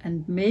May,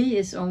 and May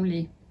is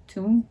only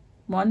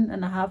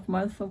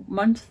 1.5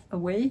 months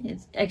away.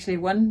 It's actually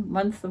 1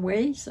 month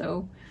away,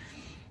 so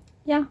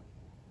yeah.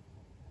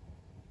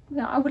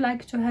 Well, I would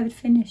like to have it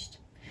finished,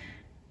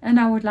 and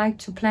I would like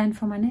to plan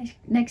for my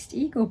next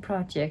ego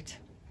project.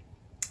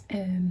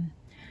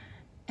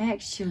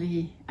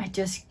 Actually, I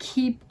just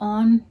keep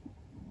on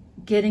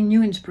getting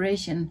new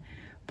inspiration,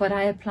 but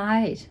I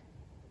applied,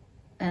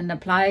 and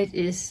applied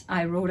is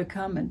I wrote a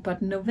comment,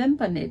 but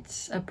November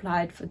Knits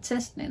applied for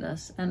test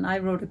knitters, and I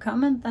wrote a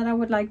comment that I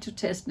would like to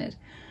test knit.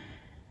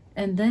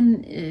 And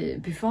then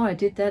before I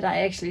did that,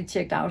 I actually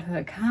checked out her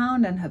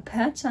account and her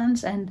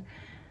patterns, and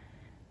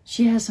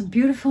she has some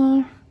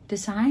beautiful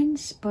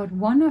designs, but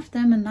one of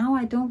them, and now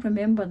I don't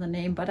remember the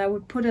name, but I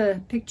would put a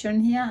picture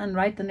in here and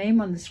write the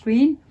name on the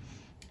screen.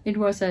 It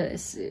was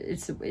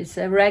it's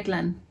a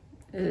raglan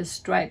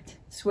striped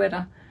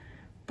sweater,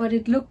 but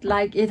it looked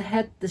like it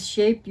had the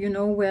shape, you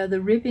know, where the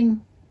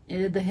ribbing,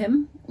 the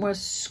hem was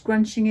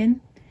scrunching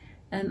in,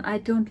 and I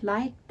don't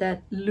like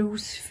that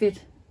loose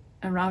fit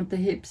around the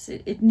hips.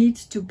 It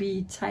needs to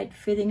be tight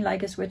fitting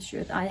like a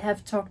sweatshirt. I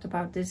have talked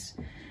about this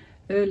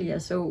earlier,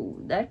 so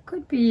that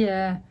could be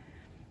a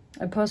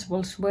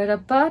possible sweater,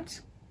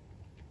 but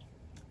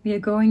we are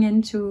going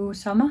into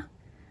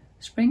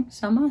spring,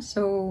 summer,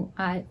 so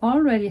I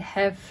already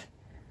have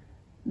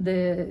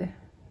the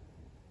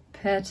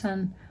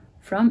pattern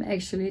from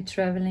actually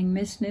Traveling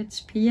Miss Knits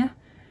Pia.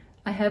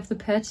 I have the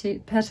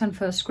pattern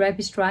for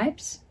Scrappy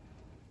Stripes,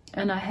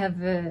 and I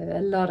have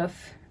a lot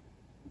of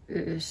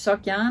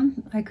sock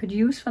yarn I could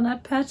use for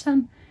that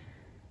pattern.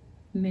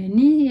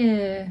 Many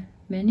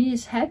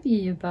is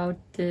happy about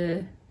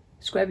the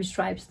Scrappy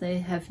Stripes they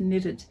have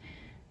knitted,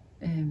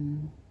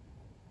 and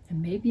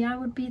maybe I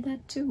would be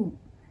that too.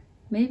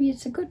 Maybe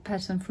it's a good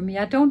pattern for me.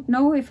 I don't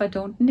know if I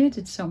don't knit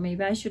it, so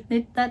maybe I should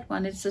knit that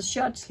one. It's a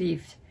short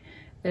sleeved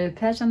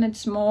pattern.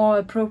 It's more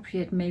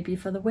appropriate maybe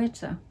for the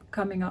winter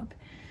coming up.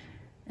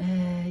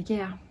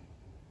 Yeah,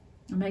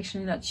 I'm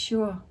actually not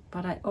sure,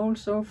 but I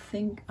also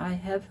think I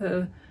have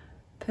a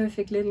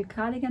perfect little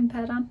cardigan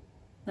pattern.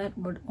 That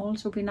would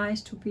also be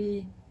nice to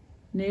be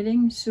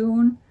knitting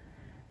soon,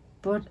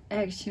 but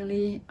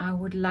actually I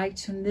would like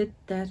to knit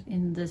that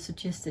in the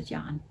suggested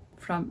yarn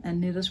from A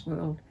Knitter's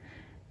World,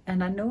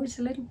 and I know it's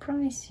a little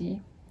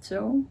pricey,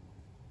 so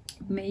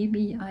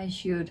maybe I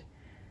should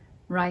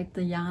write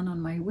the yarn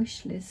on my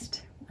wish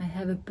list. I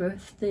have a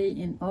birthday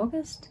in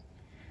August,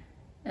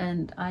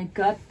 and I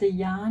got the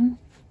yarn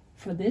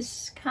for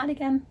this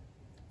cardigan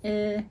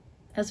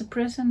as a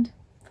present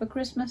for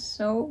Christmas,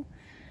 so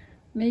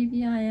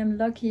maybe I am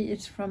lucky.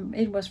 It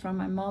was from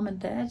my mom and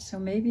dad, so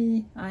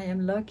maybe I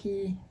am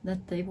lucky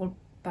that they will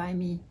buy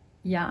me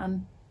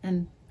yarn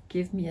and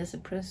give me as a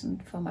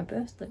present for my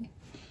birthday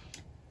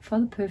for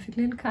the perfect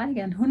little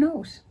cardigan. Who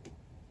knows?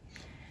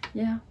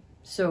 Yeah.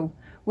 So,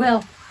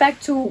 well,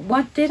 back to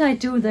what did I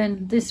do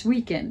then this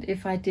weekend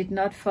if I did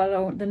not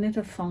follow the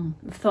knit-a-thon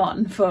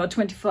for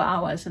 24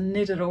 hours and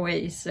knit it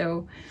away.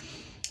 So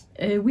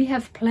we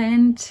have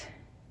planned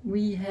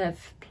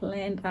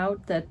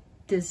out that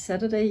this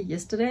Saturday,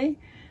 yesterday,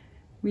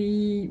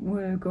 we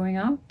were going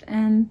out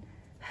and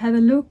have a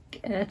look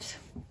at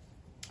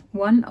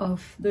one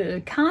of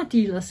the car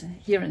dealers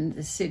here in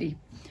the city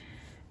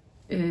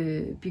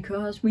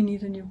because we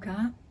need a new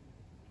car.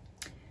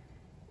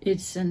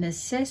 It's a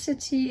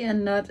necessity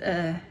and not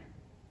a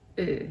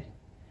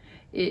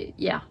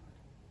yeah,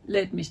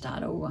 let me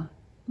start over.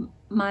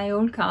 My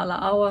old car,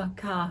 our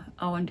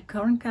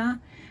current car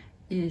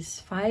is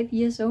 5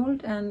 years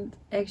old, and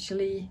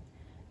actually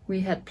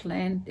we had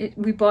planned it.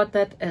 We bought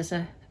that as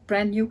a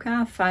brand new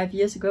car 5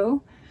 years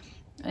ago,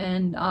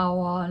 and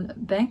our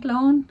bank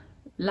loan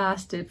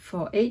lasted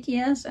for 8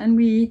 years, and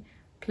we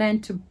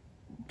planned to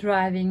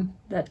driving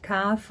that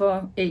car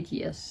for 8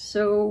 years.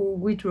 So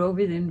we drove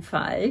it in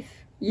 5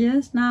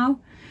 years now,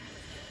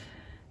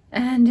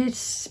 and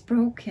it's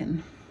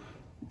broken.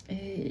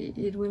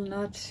 It will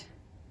not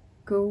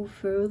go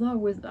further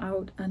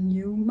without a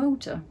new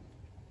motor.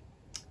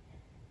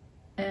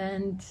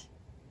 And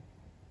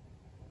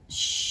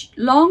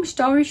long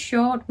story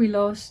short, we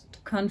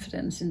lost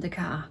confidence in the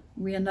car.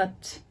 We are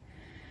not,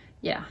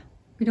 yeah,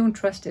 we don't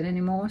trust it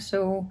anymore.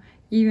 So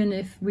even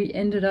if we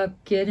ended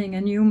up getting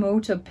a new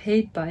motor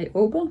paid by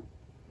Opel,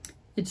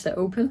 it's a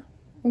Opel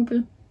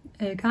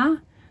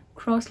car,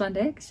 Crossland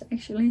X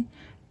actually,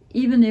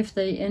 even if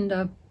they end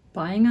up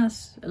buying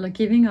us, like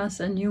giving us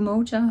a new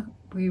motor,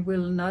 we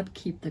will not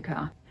keep the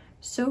car.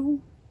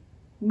 So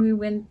we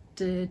went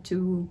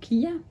to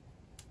Kia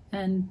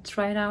and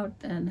tried out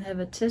and have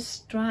a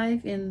test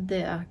drive in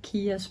their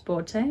Kia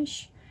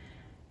Sportage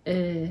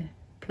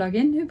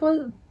plug-in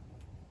hybrid.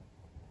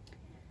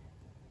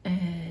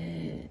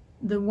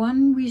 The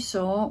one we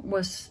saw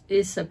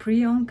is a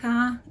pre-owned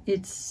car.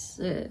 It's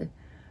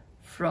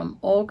from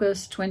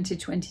August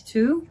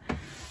 2022,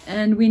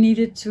 and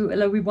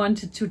we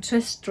wanted to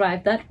test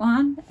drive that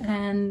one,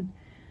 and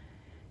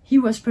he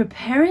was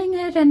preparing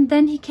it, and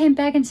then he came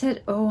back and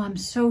said, "Oh, I'm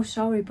so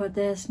sorry, but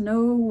there's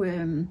no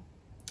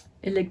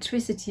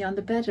electricity on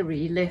the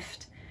battery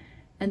left,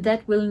 and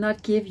that will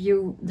not give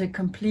you the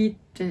complete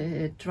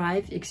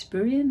drive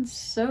experience.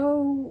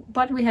 So,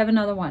 but we have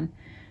another one."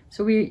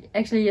 So we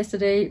actually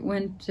yesterday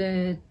went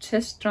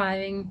test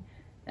driving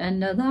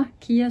another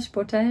Kia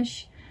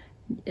Sportage,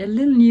 a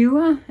little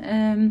newer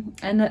and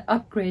an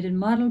upgraded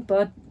model,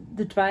 but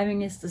the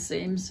driving is the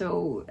same.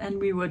 So, and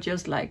we were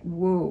just like,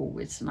 whoa,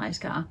 it's a nice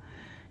car,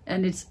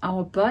 and it's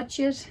our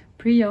budget,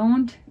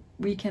 pre-owned.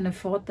 We can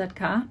afford that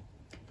car.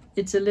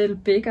 It's a little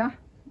bigger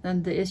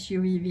than the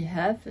SUV we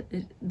have.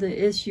 The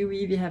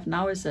SUV we have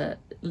now is a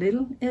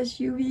little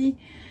SUV,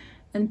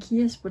 and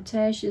Kia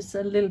Sportage is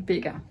a little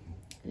bigger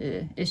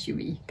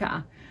SUV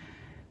car.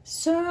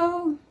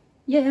 So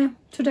yeah,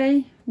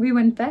 today we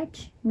went back.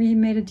 We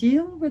made a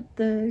deal with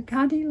the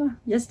car dealer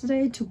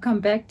yesterday to come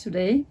back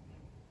today,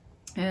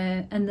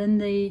 and then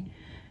they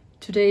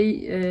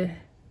today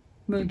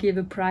will give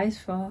a price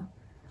for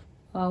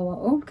our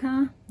old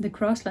car, the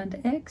Crossland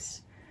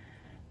X,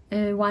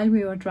 while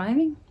we were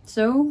driving.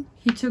 So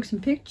he took some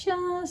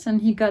pictures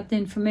and he got the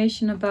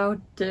information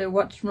about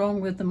what's wrong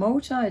with the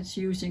motor. It's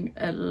using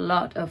a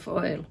lot of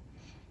oil.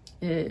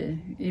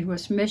 It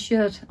was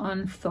measured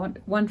on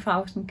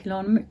 1,000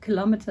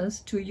 kilometers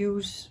to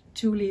use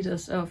 2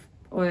 liters of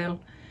oil.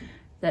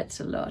 That's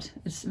a lot.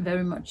 It's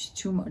very much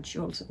too much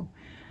also.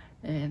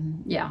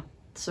 Yeah,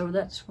 so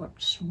that's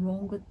what's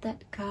wrong with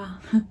that car.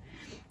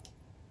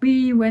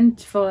 We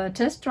went for a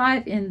test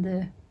drive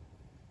in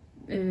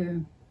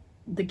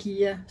the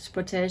Kia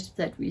Sportage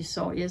that we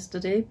saw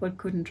yesterday but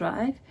couldn't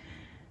drive.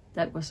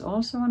 That was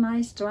also a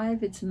nice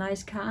drive. It's a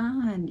nice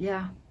car, and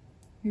yeah,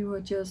 we were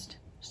just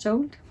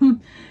sold.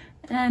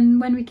 And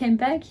when we came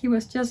back, he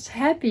was just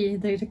happy,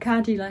 the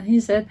car dealer. He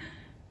said,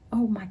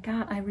 "Oh my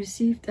God, I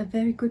received a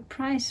very good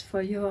price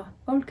for your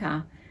old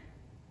car."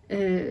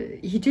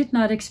 He did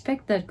not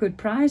expect that good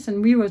price,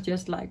 and we were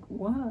just like,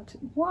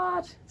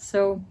 what?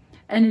 So,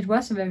 and it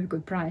was a very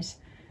good price.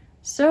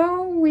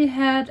 So we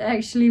had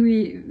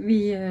actually,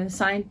 we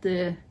signed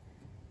the,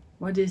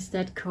 what is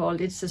that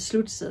called? It's a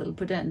slutseddel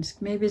på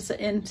dansk. Maybe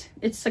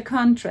it's a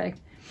contract.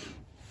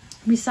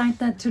 We signed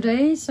that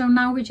today, so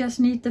now we just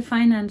need the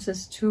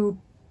finances to,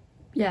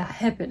 yeah,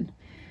 happen.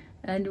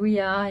 And we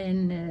are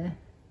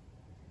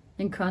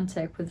in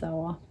contact with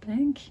our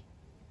bank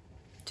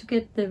to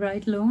get the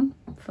right loan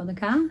for the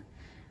car.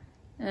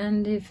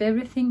 And if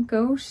everything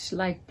goes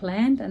like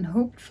planned and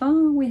hoped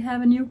for, we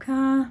have a new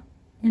car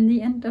in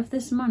the end of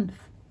this month.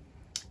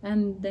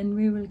 And then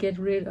we will get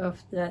rid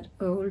of that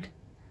old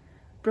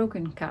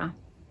broken car.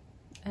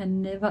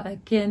 And never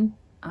again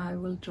I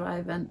will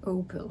drive an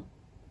Opel.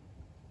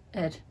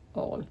 at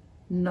all.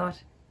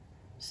 Not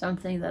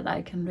something that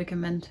I can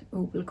recommend.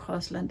 Opal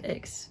Crossland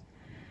X.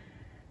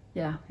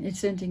 Yeah,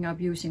 it's ending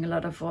up using a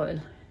lot of oil.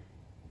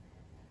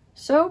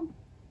 So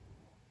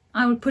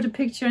I will put a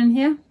picture in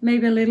here,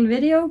 maybe a little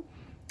video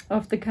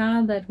of the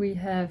car that we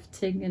have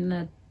taken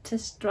a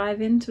test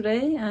drive in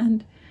today,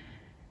 and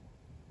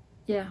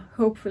yeah,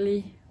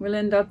 hopefully we'll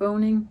end up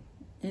owning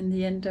in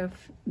the end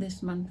of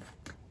this month.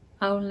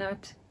 I will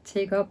not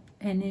take up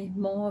any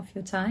more of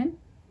your time.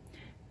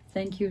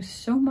 Thank you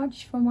so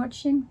much for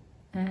watching,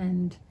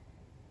 and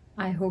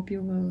I hope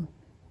you will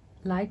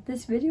like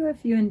this video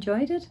if you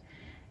enjoyed it,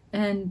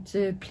 and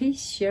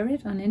please share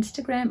it on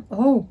Instagram.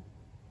 Oh,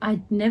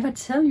 I never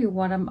tell you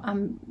what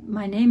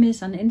my name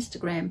is on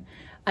Instagram.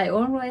 I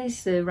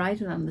always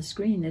write it on the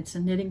screen. It's a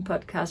knitting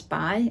podcast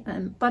by,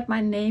 but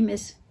my name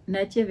is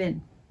Nadja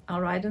Vind.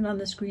 I'll write it on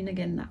the screen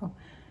again now.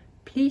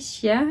 Please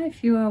share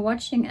if you are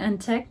watching and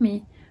tag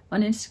me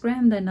on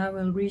Instagram, then I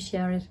will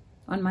reshare it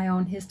on my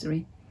own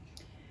history.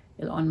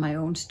 On my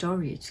own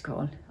story, it's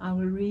called. I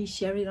will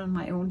reshare it on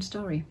my own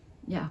story.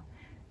 Yeah,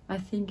 I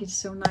think it's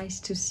so nice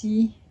to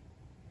see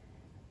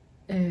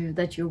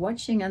that you're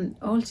watching, and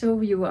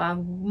also you are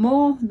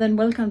more than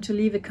welcome to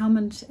leave a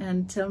comment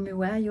and tell me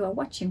where you are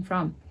watching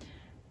from.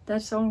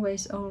 That's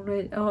always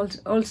nice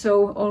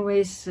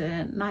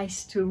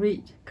to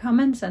read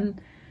comments,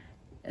 and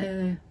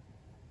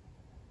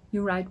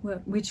you write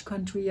which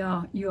country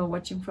you are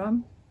watching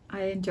from.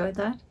 I enjoy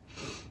that.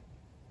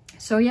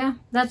 So yeah,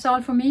 that's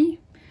all for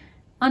me.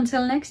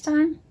 Until next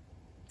time,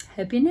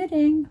 happy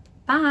knitting.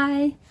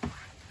 Bye.